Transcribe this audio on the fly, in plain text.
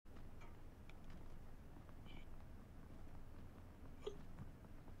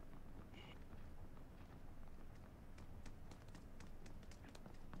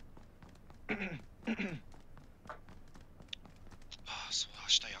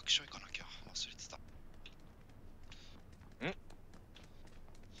役所行かなきゃ忘れてた。ん？い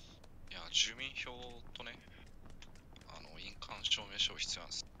や、住民票とね、印鑑証明書必要なん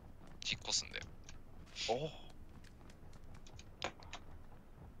です。引っ越すんで。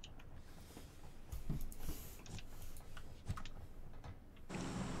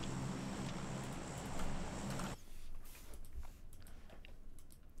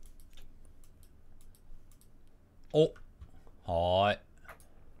お、はーい。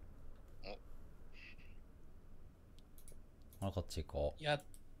こっち行こう。やっ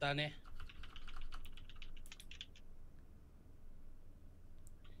たね。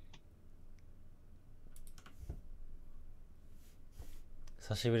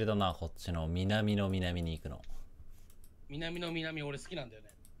久しぶりだな、こっちの南の南に行くの。南の南俺好きなんだよね。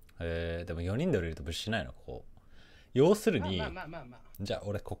でも4人で降りると物資ないの、ここ。要するに、まあじゃあ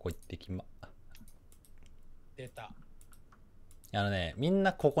俺ここ行ってきま。出た。みん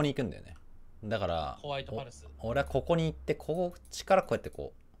なここに行くんだよね。だからホワイトパルス。俺はここに行って、こっちからこうやって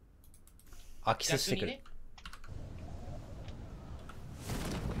こう空き巣してくる、ね、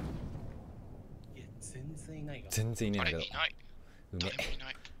いや全然いないが。全然いないんだけど。いない。う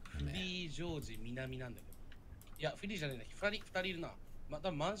めえ。フリージョージ南なんだけど。いやフリーじゃねえな、2人いるな。ま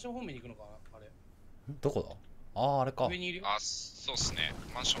たマンション方面に行くのかな、あれ。どこだ。あれか。上にいるよ。そうっすね。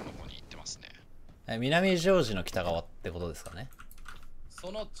マンションの方に行ってますね。南ジョージの北側ってことですかね。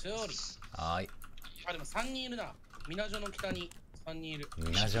その通り。はい。でも3人いるな。みなじょの北に3人いる。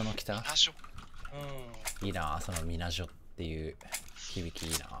みなじょの北。みなじょ。いいな、そのみなじょっていう響き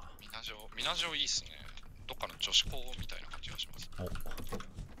いいな。みなじょいいっすね。どっかの女子校みたいな感じがします。お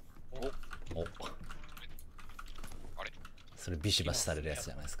あれそれビシバシされるやつ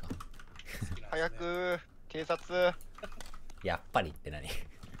じゃないですか。早く警察。やっぱりって何？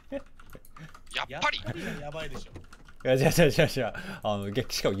やっぱりやばいでしょ。いや違うしか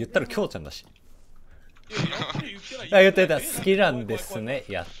も言ったらきょうちゃんだし。いややっぱり言ってない。言った好きなんですね。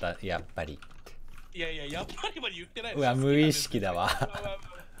やっぱり。いややっぱりまで言ってない。うわ無意識だわ。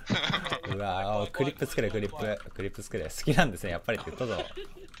うわクリップ作れクリップ作れ。好きなんですねやっぱりって言ったぞ。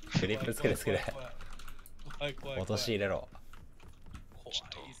クリップ作れ落とし入れろ。怖い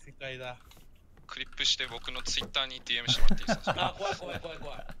世界だ。クリップして僕のツイッターに DM してもらっていいですか？あ怖い。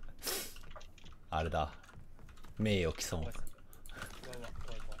あれだ。名誉毀損。怖い。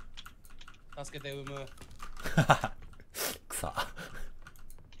助けてうむ。くさ。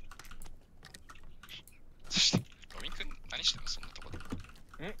そしてロミン君何してんのそんなとこで。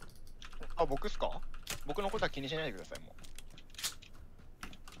僕っすか？僕のことは気にしないでください。もう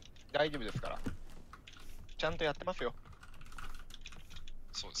大丈夫ですから。ちゃんとやってますよ。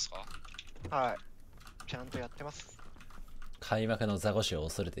そうですか？はい。ちゃんとやってます。開幕のザコシを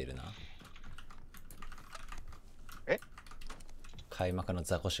恐れているな。開幕の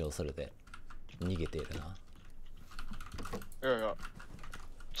ザコシを恐れて逃げているな。いや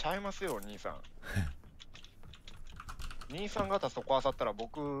ちゃいますよ兄さん。兄さん方そこあさったら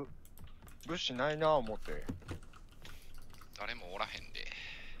僕物資ないなぁ思って。誰もおらへんで。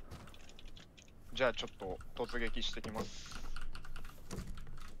じゃあちょっと突撃してきます。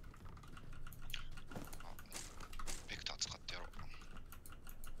ベクター使ってやろう。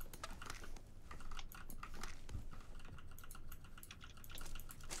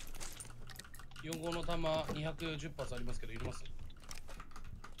4号の弾210発ありますけど、いります？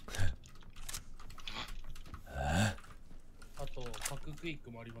あと、核クイック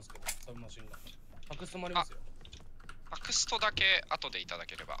もありますけど、サブマシンガン。パクストもありますよ。パクストだけ後でいただ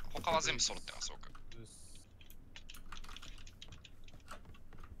ければ、他は全部揃ってます、僕。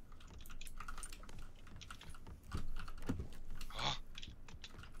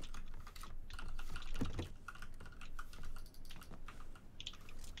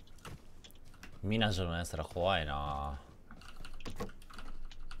ミナジョのやつら怖いな。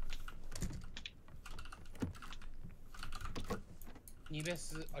2ベー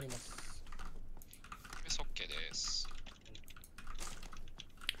スあります。ベース OK です。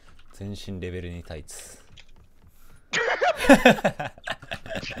全身レベル2タイツ。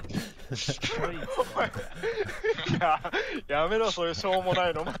やめろ、それしょうもな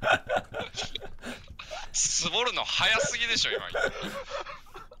いの。つぼるの早すぎでしょ、今。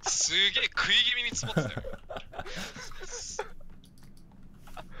すげえ食い気味につぼってたよ。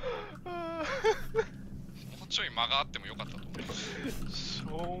もうちょい間があってもよかったと思う。し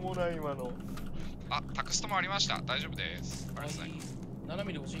ょうもない今の。あ、タクストもありました。大丈夫です。ごめんなさい。7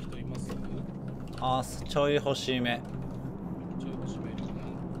ミリ欲しい人います？ちょい欲しめ。ちょい欲しめ。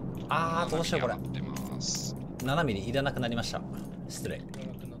どうしようこれ。7ミリいらなくなりました。失礼。あ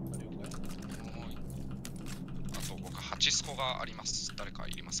と僕8 8スコがあります。誰か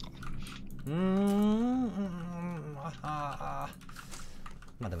いりますか？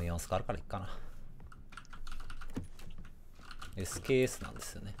まあでも4スコあるからいっかな。SKS なんで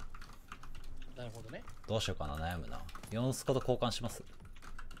すよね。なるほどね。どうしようかな、悩むな。4スコと交換します。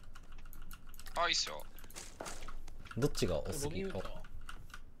あ、いいっすよ。どっちがお好き？ロビン打ったわ。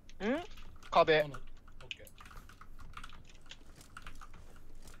壁。オッケ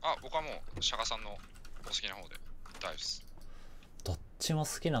あ、僕はもうシャガさんのお好きな方で大丈夫です。どっちも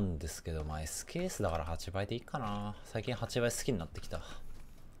好きなんですけど、まあ SKS だから8倍でいいかな。最近8倍好きになってきた。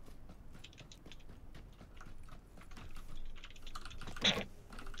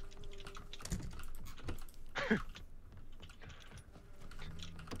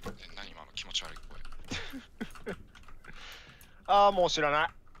何今の気持ち悪い声。ああ、もう知らない。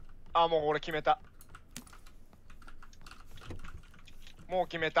ああ、もう俺決めた。もう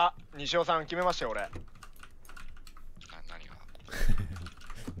決めた。西尾さん決めましたよ、俺。何が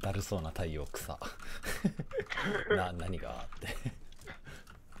だるそうな太陽草。何があって。い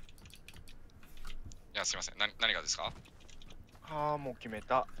や、すいません。何がですか？ああ、もう決め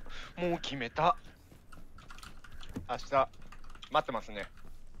た。もう決めた。明日、待ってますね。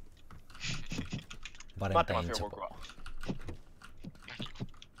バレン待ってますよ、タインチョコ。僕は。何を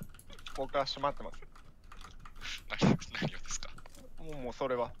僕は明日待ってます。何をですか？もうそ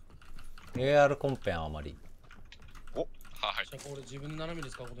れは。AR コンペンあまり。はい。ー。じゃあ俺自分で斜めで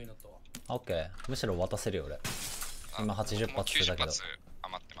使うことになったわ。オッケー。むしろ渡せるよ俺。今80発90だけど。発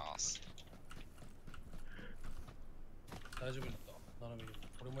余ってます。大丈夫になったわ。斜めに。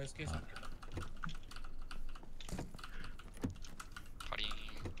俺も SK さんけど。カリーン。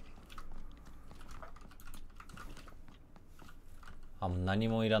あ、もう何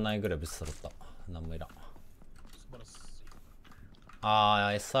もいらないぐらいぶち揃った。何もいらん。素晴らしい。あ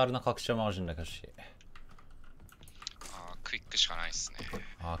ー、SR の拡張マガジンだけ欲しい。クイックしかないですね。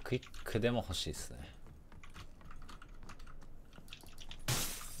あー、クイックでも欲しいですね。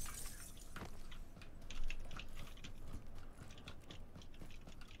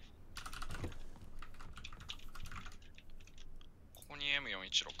ここに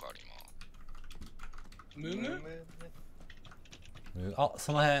M416 あります。むむあ、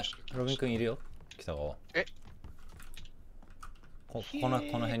その辺、ロビン君いるよ。北川。えこの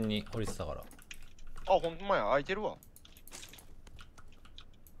辺に降りてたから。あ、ほんまや、空いてるわ。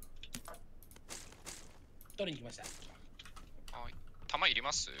取りに来ました。はい。弾いり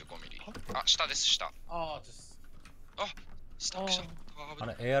ます？ 5 ミリ。あ、下です、下。ああ、です。あ、下、下。あ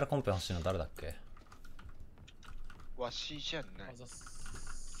れ、AR コンペ欲しいの誰だっけ？わしじゃない。あざっす。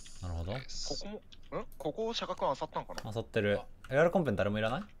なるほど。ここも、ここをシャカ君あさったんかな。あさってる。AR コンペン誰もいら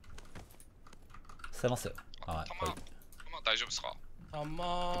ない？捨てますよ。はい。弾大丈夫ですか？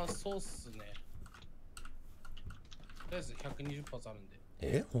そうっすね。とりあえず120発あるん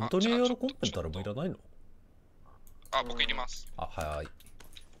で。本当に AR コンペン誰もいらないの？あ、僕いります。あ、はい。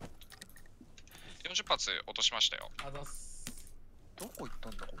40発落としましたよ。あざっす。どこ行った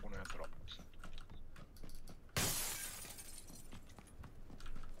んだ、ここのやつら。コ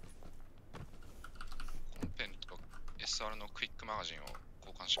ンペンと SR のクイックマガジンを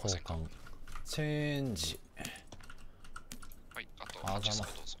交換しませんか？交換。チェンジ。はい、あとあ8スコ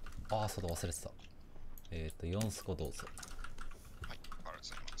どうぞ。あ、そうだ、忘れてた。4スコどうぞ。はい、ありがとうご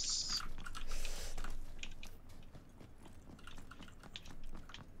ざいます。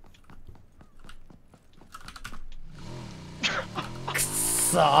くっ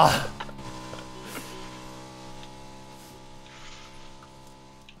さー。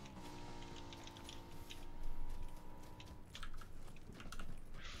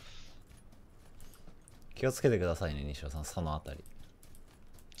気をつけてくださいね、西尾さん、そのあたり。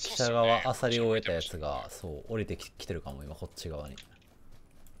北側、アサリを終えたやつが、そう、降りてきてるかも、今、こっち側に。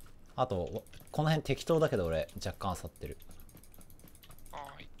あと、この辺適当だけど、俺、若干あさってる。は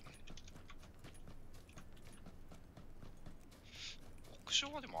い。屋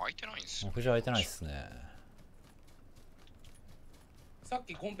上はでも空いてないんですよ。屋上空いてないっすね。さっ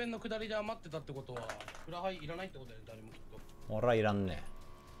きコンペンの下りで余ってたってことは、フラハイいらないってことだよね、誰もきっと。俺はいらんね。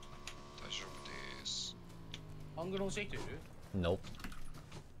大丈夫です。アングル欲しい人いる？ Nope。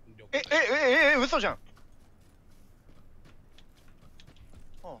嘘じゃん。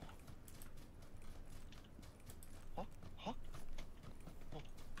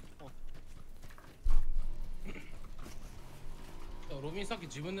ロビンさっき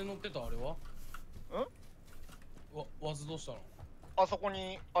自分で乗ってたあれは？ワズどうしたの？あそこ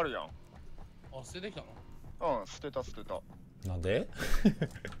にあるやん。あ、捨ててきたの？捨てた。なんで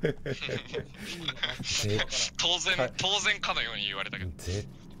当然かのように言われたけど。絶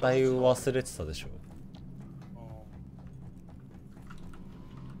対忘れてたでしょ。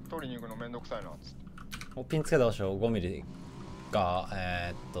取りに行くのめんどくさいなっつって。おピンつけた場所5ミリが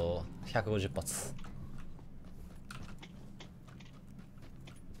150発。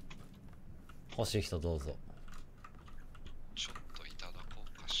欲しい人どうぞ。ちょっといただこ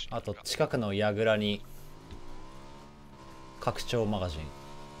うかしら。あと近くの櫓に拡張マガジン。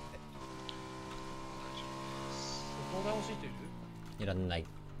東大欲しい人いる？いらない。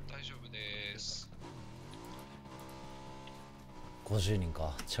大丈夫です。50人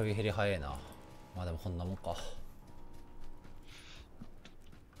か。ちょい減り早いな。まあでもこんなもんか。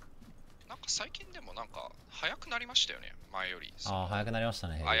なんか最近でもなんか早くなりましたよね、前より。ああ、早くなりました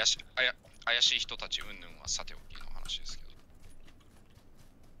ね。怪しい人たち云々はさておきの話ですけ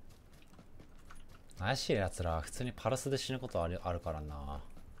ど。怪しいやつら普通にパルスで死ぬことあるからな。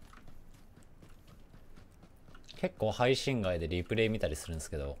結構配信外でリプレイ見たりするんです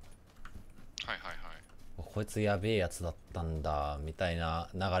けど、はいはいはい。こいつやべえやつだったんだみたいな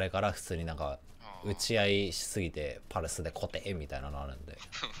流れから普通になんか打ち合いしすぎてパルスでコテみたいなのあるんで。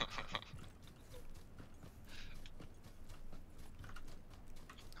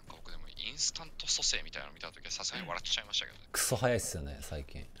なんか僕でもインスタント蘇生みたいなの見たときはさすがに笑っちゃいましたけどね。クソ早いっすよね最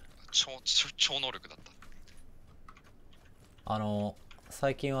近。超能力だった。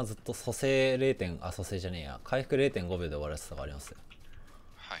最近はずっと蘇生蘇生じゃねえや、回復 0.5 秒で終わるやつとかありますよ。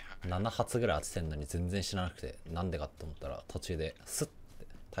はいはい。7発ぐらい当ててんのに全然死ななくて、なんでかと思ったら途中でスッて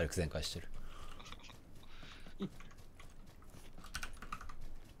体力全開してる。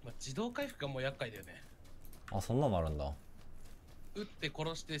まあ、自動回復がもう厄介だよね。あ、そんなのもあるんだ。撃って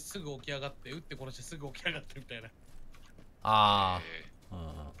殺してすぐ起き上がって撃って殺してすぐ起き上がってみたいな。ああ、うんうん。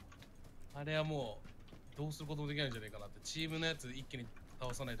あれはもうどうすることもできないんじゃないかなって。チームのやつ一気に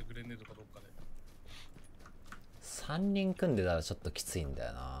倒さないとくれねえとかどっかで。3人組んでたらちょっときついんだ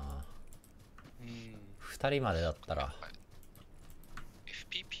よな。2人までだったら。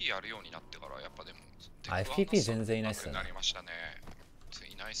FPP やるようになってからやっぱでもFPP 全然いないっすよね。なりましたね。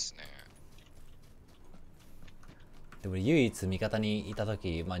いないっすね。でも唯一味方にいた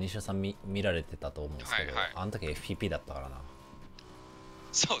時、まあ西尾さん見られてたと思うんですけど、はいはい、あの時 FPP だったからな。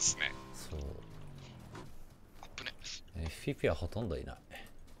そうですね。そう。アップね。FPP はほとんどいない。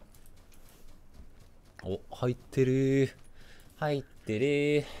お、入ってるー。入ってる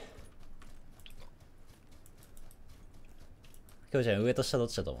ー。きょうちゃん上と下どっ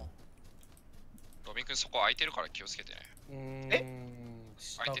ちだと思う？ロビン君そこ空いてるから気をつけてね。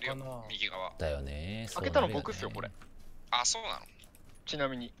空いてるよ、右側。だよね。開けたの僕っすよこれ。あ、そうなの？ちな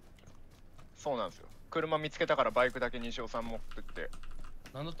みにそうなんですよ。車見つけたからバイクだけ西尾さん持ってって。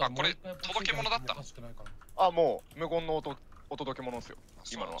なんだったらこれ届け物だったの？あ、もう無言のお届け物ですよ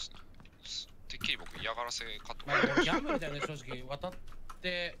今のは。てっきり僕嫌がらせかと。ギャンブルだよね正直。渡っ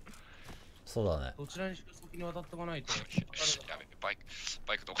てそうだね。どちらにしろ先に渡っておかないと。やべ、バイ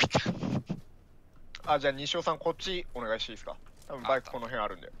クどこ行った？あ、じゃあ西尾さんこっちお願いしていいですか？多分バイクこの辺あ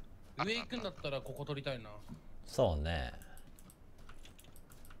るんで。上行くんだったらここ取りたいな。そうね。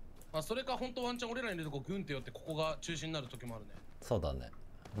まあそれか本当ワンチャン俺らにいるとこグンって寄ってここが中心になる時もあるね。そうだね。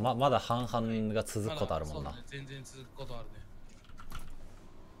まだ半々が続くことあるもんな。ね、全然続くことあるね。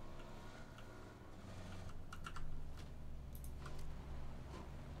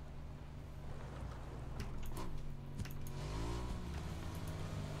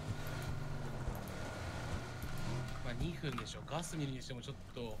まあ2分でしょ。ガス見るにしてもちょっ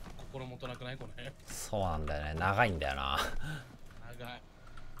と心もとなくないこの辺。そうなんだよね。長いんだよな。長い。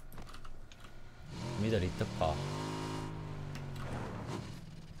緑いっとくか。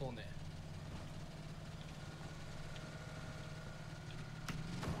そうね。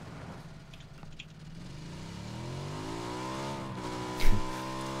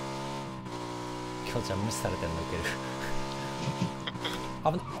きょうちゃん無視されてるのウケる。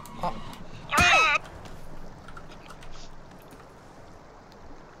危なあ。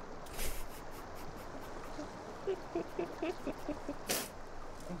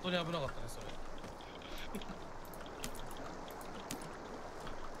本当に危なかったねそれ。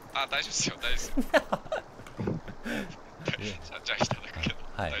あ、大丈夫ですよ、大丈夫ですよ。じゃあいただくけど、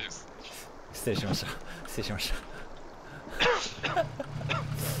はい、大丈夫です。失礼しました。失礼しました。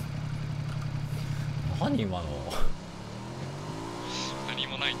何今の？何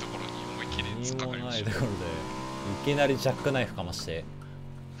もないところに思いっきり突っかかりました。何もないところでいきなりジャックナイフかまして。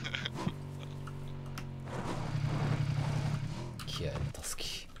気合いのたす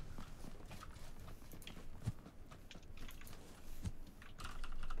き。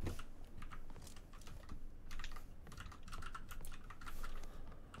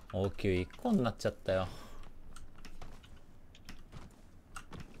応急1個になっちゃったよ。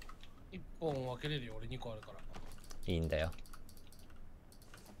1本分けれるよ俺2個あるから。いいんだよ。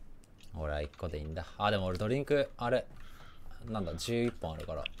俺は1個でいいんだ。あ、でも俺ドリンク、あれ、なんだ、11本ある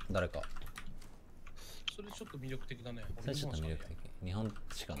から、誰か。それちょっと魅力的だね。それちょっと魅力的。日本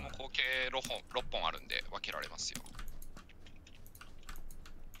しかない。合計6本あるんで分けられますよ。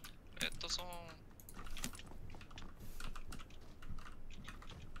レッドゾーン。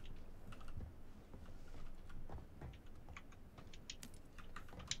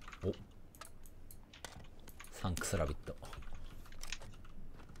お、サンクスラビット。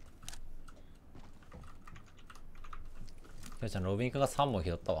きょうちゃん、ロビンクが3本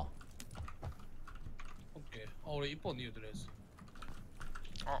拾ったわ。オッケー。あ、俺1本で言うとりあえず。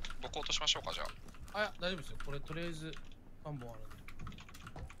あ、僕落としましょうか、じゃあ。あ、いや、大丈夫ですよ。これとりあえず3本あるんで。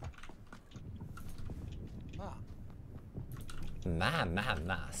まま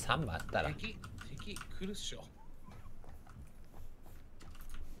あ、3本あったら。敵来るっしょ。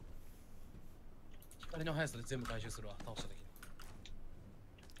光の速さで全部回収するわ、倒した時に。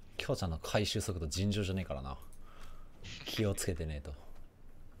きょうちゃんの回収速度尋常じゃねえからな。気をつけてねえと。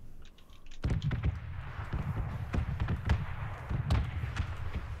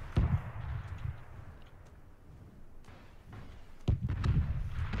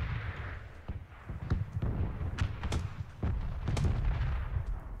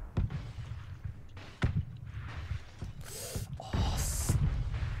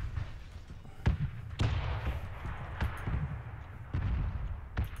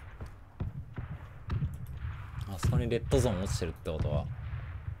あそこにレッドゾーン落ちてるってことは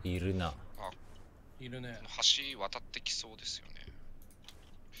いるな。いるね。橋渡ってきそうですよね。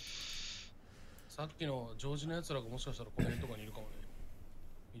さっきのジョージのやつらがもしかしたらこの辺とかにいるかもね。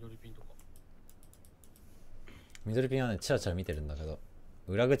緑ピンとか。緑ピンはね、チラチラ見てるんだけど、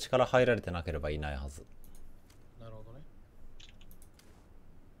裏口から入られてなければいないはず。なるほどね。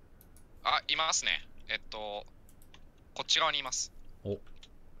あ、いますね。こっち側にいます。お、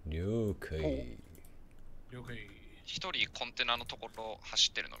了解。了解。一人コンテナのところ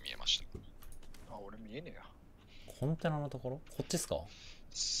走ってるの見えました。あ、俺見えねえや。コンテナのところこっちっすか？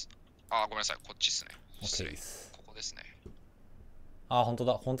あ、ごめんなさい、こっちっすね。失礼です。ここですね。あ、ほんと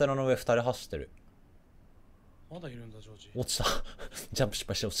だ。コンテナの上2人走ってる。まだいるんだ、ジョージ。落ちた。ジャンプ失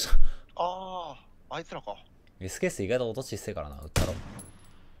敗して落ちた。ああ、あいつらか。SKS 意外と音ちっせえからな。撃ったろ。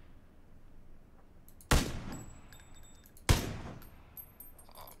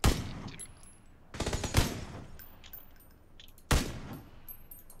あ、見に行ってる。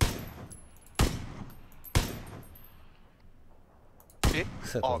えあ、び伏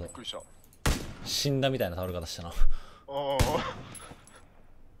せたぞっ。くりした。死んだみたいな倒れ方したな。あ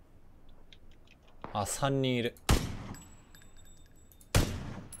あ。あ、3人いる。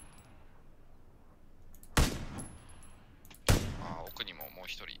あ、奥にももう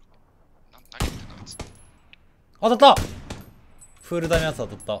一人。何言ってんだあいつ。当たった。フールダイのやつ当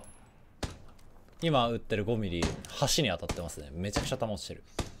たった。今撃ってる5ミリ橋に当たってますね。めちゃくちゃ弾落ちてる。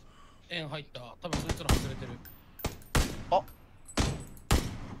円入った。多分そいつら外れてる。あ、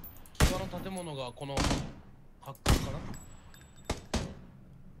際の建物がこの八角かな。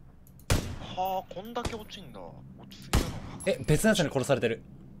はあ、こんだけ落ちんだ。落ちすぎだな。え、別のやつに殺されてる。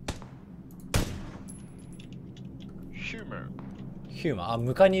ヒューマン。ヒューマン。あ、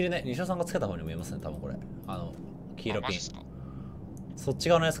向かいにいるね。西尾さんがつけた方に見えますね、多分これ。黄色ピン。あマジっすか。そっち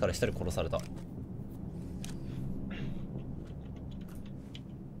側のやつから1人殺された。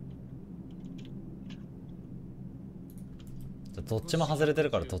どっちも外れて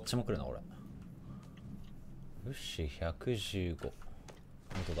るからどっちも来るな、俺。物資115。本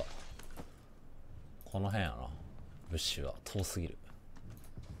当だ。この辺やな。物資は遠すぎる。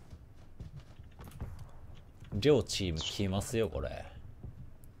両チーム来ますよ、これ。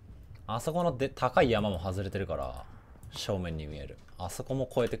あそこの高い山も外れてるから正面に見える。あそこも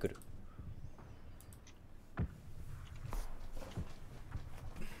越えてくる。でも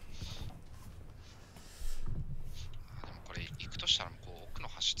これ行くとしたらこう奥の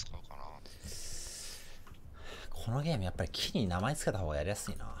橋使うかな。このゲームやっぱり木に名前つけた方がやりや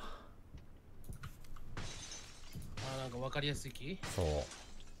すいな。あ、なんか分かりやすい木。そう。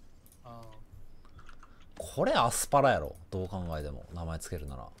あこれアスパラやろ。どう考えても名前つける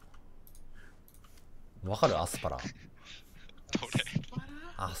なら。わかる？アスパラ。どれ？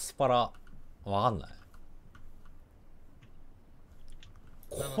アスパラわかんない。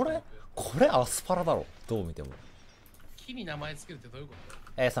これアスパラだろ。どう見ても。木に名前つけるってどういうこと？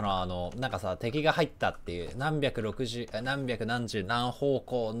なんかさ、敵が入ったっていう何百何十何方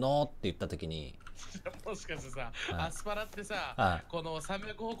向のって言った時にもしかしてさ、はいアスパラってさ、はいこの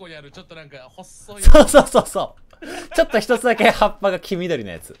300方向にあるちょっとなんか細い。そうちょっと一つだけ葉っぱが黄緑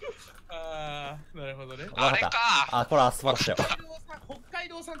のやつ。ああ、なるほどね。あれか。あ、これアスパラだよ。北海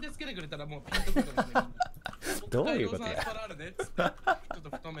道産でつけてくれたらもうピンとくると思うんだよ。どういうことや。北海道産アスパラあるねっつってちょっと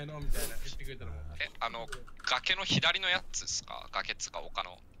太めのみたいな言ってくれたらもう。崖の左のやつですか？崖っつか丘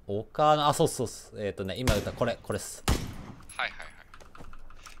の。丘の、あ、そうそうっす。今言ったこれっす。はいはいはい。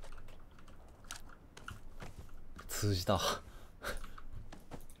通じた。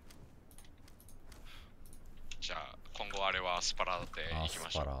じゃあ今後あれはアスパラでいきま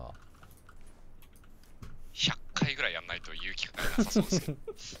しょう。アスパラ。100回ぐらいやんないと言う機会なさそうですけど。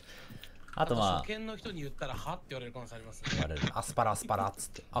あとまあ初見の人に言ったらはって言われる可能性ありますね。言われるアスパラアスパラっつ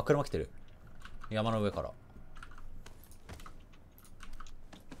って。あ、車来てる。山の上から。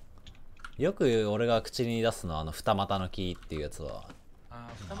よく俺が口に出すのは二股の木っていうやつは。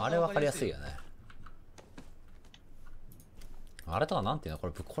あれ分かりやすいよね。あれとかなんていうの、こ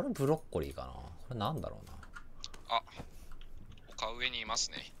れブロッコリーかな。これなんだろうな。あ、丘上にいま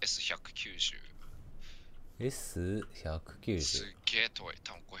すね。S190。S190。すっげえ遠い。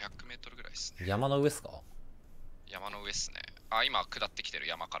多分500メートルぐらいですね。山の上っすか？山の上っすね。あ、今下ってきてる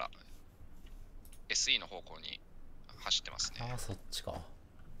山から。SE の方向に走ってますね。あ、そっちか。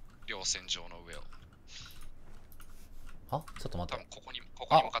稜線上の上を。あ、ちょっと待って。多分ここに向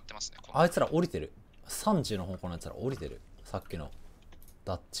かってますね。あいつら降りてる。30の方向のやつら降りてる。さっきの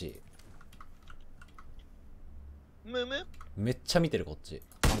ダッチ。めっちゃ見てるこっち。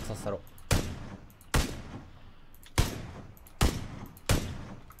パンクさせたろ。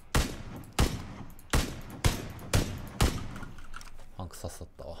パンクさせたっ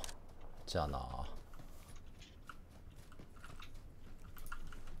たわ。じゃあな。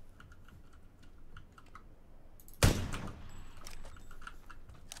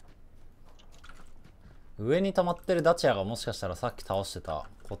上に溜まってるダチアがもしかしたらさっき倒してた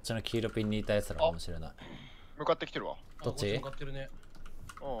こっちの黄色ピンにいたやつらかもしれない。向かってきてるわ。どっち？向かってるね。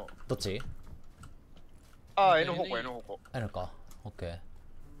どっち？ああ、N 方向、N 方向。N か。オッケー。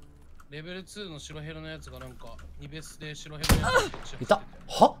レベル2の白ヘロのやつがなんか2ベースで白ヘロのやついた。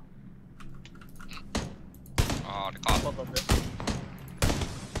は？あれか。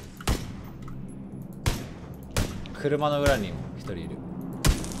車の裏にも一人いる。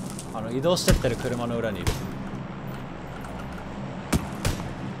移動してってる車の裏にいる。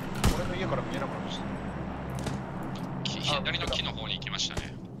俺の家から見えなくなりました。左の木の方に行きました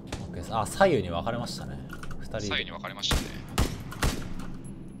ね。あ、左右に分かれましたね。2人。左右に分かれましたね。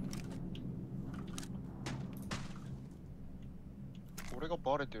俺が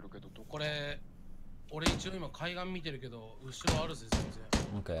バレてるけど、これ、俺一応今海岸見てるけど、後ろあるぜ、全然。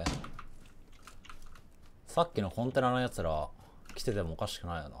オッケー。さっきのコンテナのやつら来ててもおかしく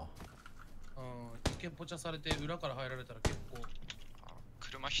ないよな。一見ポチャされて裏から入られたら結構。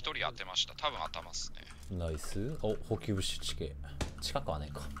車一人当てました。多分当たますね。ナイス。お、補給物資地形。近くはね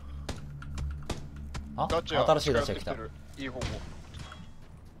えか。あ、新しいダチが来た。いい方向。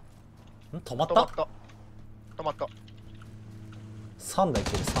止まった？止まった。3台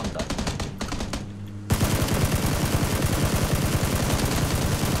来てる、3台。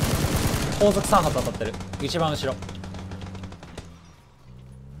後続3発当たってる。一番後ろ。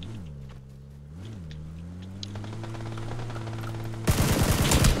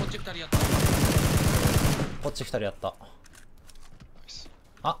こっち2人やった。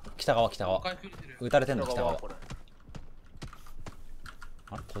あ、北側。撃たれてんの北側。あれ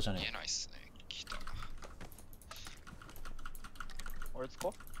こうじゃねえ。見えないっすね。来た。あいつか？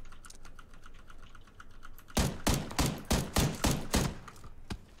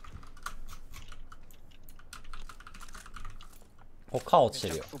他落ちて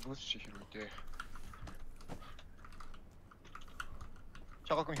るよ。物資拾いて。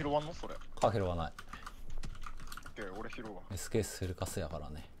シャカ君拾わんのそれ？カ拾わない。俺拾うわ。SK スルカスやから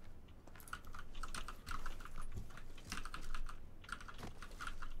ね。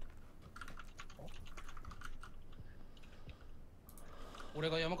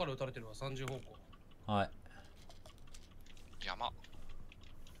俺が山から撃たれてるわ、30方向。はい。山。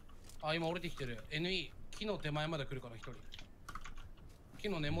あ、今降りてきてる。NE、木の手前まで来るから1人。木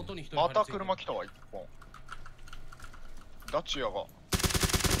の根元に1人。また車来たわ、1本。ダチアが。あ、これどうい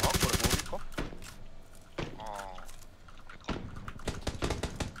うか？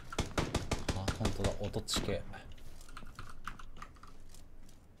本当だ、音地形。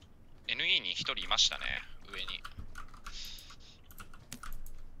NE に一人いましたね、上に。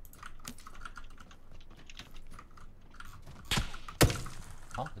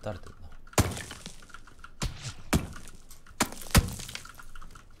あ、撃たれてる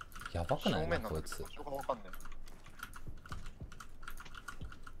な。やばくないな、こいつ。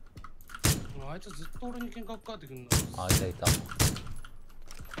あいつずっと俺に喧嘩かかってくるんだ。あ、いたいた。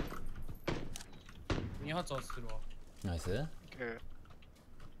2発はするわ。ナイス。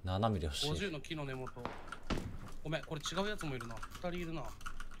7ミリ欲しい。50の木の根元。ごめん、これ違うやつもいるな。2人いるな。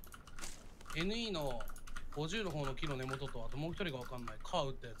NE の50の方の木の根元と、あともう一人がわかんない。カー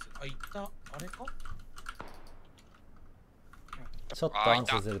打ったやつ。あ、いった。あれかちょっとアン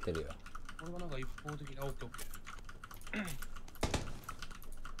チずれてるよ。これがなんか一方的な。オッケーオッケ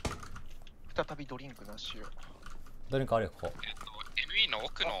再びドリンクなしよ。ドリンクあるよ、ここ。NE の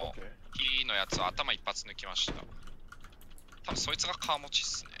奥の木のやつは頭一発抜きました。多分そいつがカー持ちっ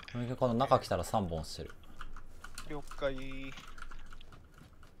すね。この中来たら3本してる。了解。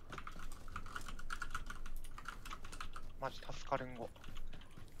マジ助かるんご。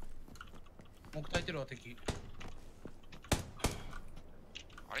ー。木焚いてるわ、敵。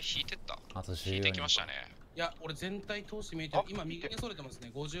あれ引いてった。あと引い14てきましたね。いや、俺全体通して見えてる。今右にそれてます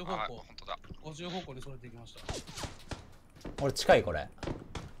ね。50方あ、向。本当だ。50方向にそれていきました。俺近いこれ。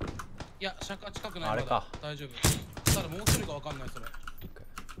いや、シャカ近くない。あれか。大丈夫。ただもう一人がわかんない、それ。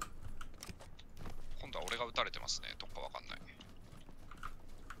今度は俺が撃たれてますね。どっかわかんない。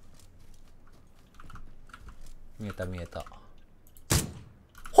見えた見えた。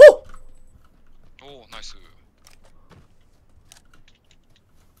おお、ナイス。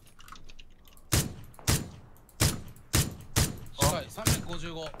近い。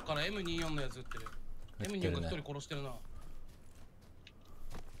355から M24 のやつ撃ってる。M24 が一人殺してるな。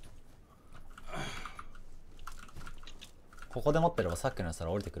ここで持ってればさっきのやつ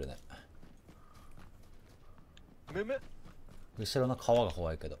ら降りてくるね。むむ。後ろの川が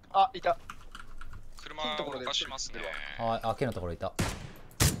怖いけど。あ、いた。車を動かしますね。あ、木のところいた。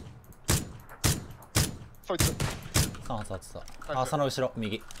そいつ。3発当てた。あ、その後ろ、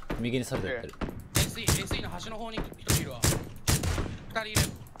右にそれてってる。SE の端の方に一人いるわ。2人いる。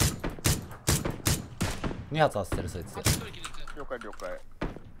2発当ててるそいつ。了解了解。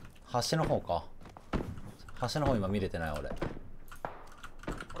橋の方か。橋の方今見れてない俺。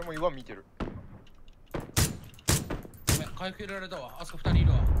俺も岩見てる。ごめん、回復入れられたわ。あそこ2人い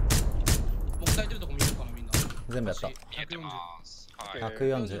るわ。木焚いてるとこ見えるかな、みんな。全部やった。見えてます。はい。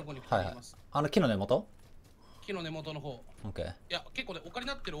 140。はいはい。あの木の根元？木の根元の方。オッケー。いや、結構ね、丘に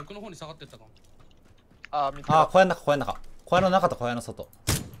なってる奥の方に下がってったかも。あ、見つけた。あ、小屋の中、小屋の中。小屋の中と小屋の外。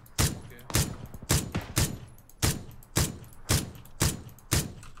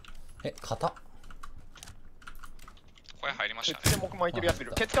型？小屋入りましたね。ケツで木巻いてるやつい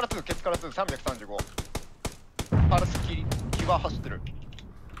る。ケツから2、ケツから2、335。パルスキは走ってる。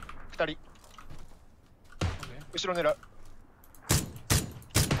2人。後ろ狙う。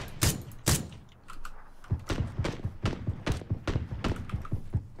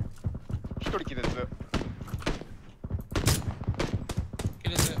1人気絶。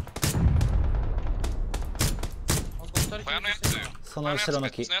小屋のやつ、その後ろの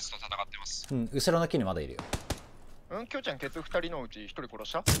木。別のやつと戦ってます。うん、後ろの木にまだいるよ。うん、きょうちゃんケツ2人のうち1人殺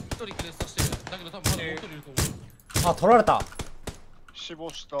した？ 1人気絶させてる。だけど多分まだもう1人いると思う。あ、取られた。死亡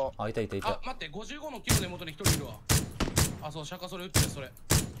した。あ、いたいたいた。あ、待って、55の木の根元に1人いるわ。あ、そう、シャカそれ撃ってる、それ。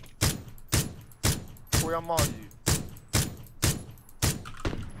小屋周り。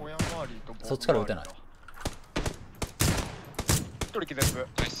小屋周りとそっちから撃てない。1人気絶。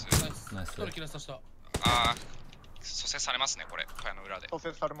ナイス。ナイス。1人気絶させた。ああ、蘇生されますね、これ。小屋の裏で。蘇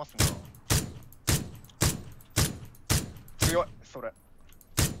生されますね。強い、それ。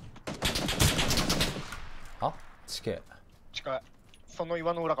あ、地形。近い。その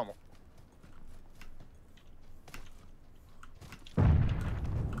岩の裏かも。い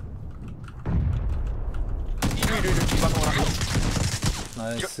る岩の裏。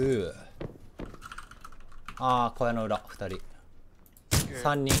ナイス。ああ、小屋の裏2人。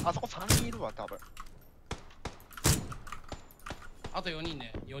3人。あそこ3人いるわ、多分。あと4人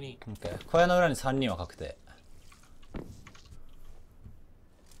ね、4人。オッケー。小屋の裏に3人は確定。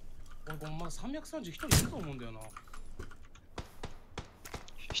俺、これまだ331人いると思うんだよな。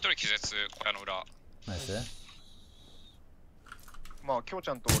1人気絶、小屋の裏。ナイス。まあ、きょうち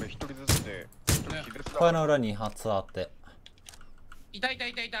ゃんと俺1人ずつで、1人気絶だ。小屋の裏に2発あって。いた、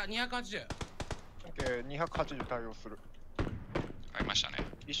280。オッケー、280対応する。ありましたね。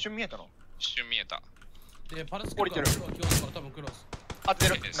一瞬見えたの？一瞬見えた。で、パルス降りてる。来るわ、多分来るわ。当て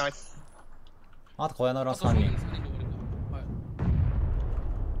る。ナイスナイス。あと小屋の裏あと3人。は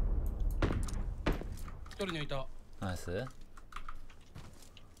い。1人抜いた。ナイス。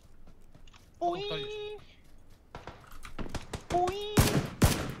ポイーン。ポイーン。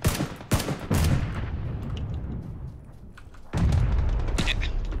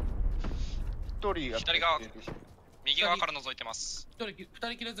1人左側、右側から覗いてます。2人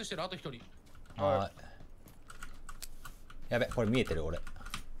気絶してる、あと1人。はい。やべ、これ見えてる俺。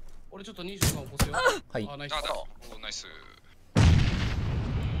俺ちょっと23起こすよ。はい。あ、ナイス。ナイス。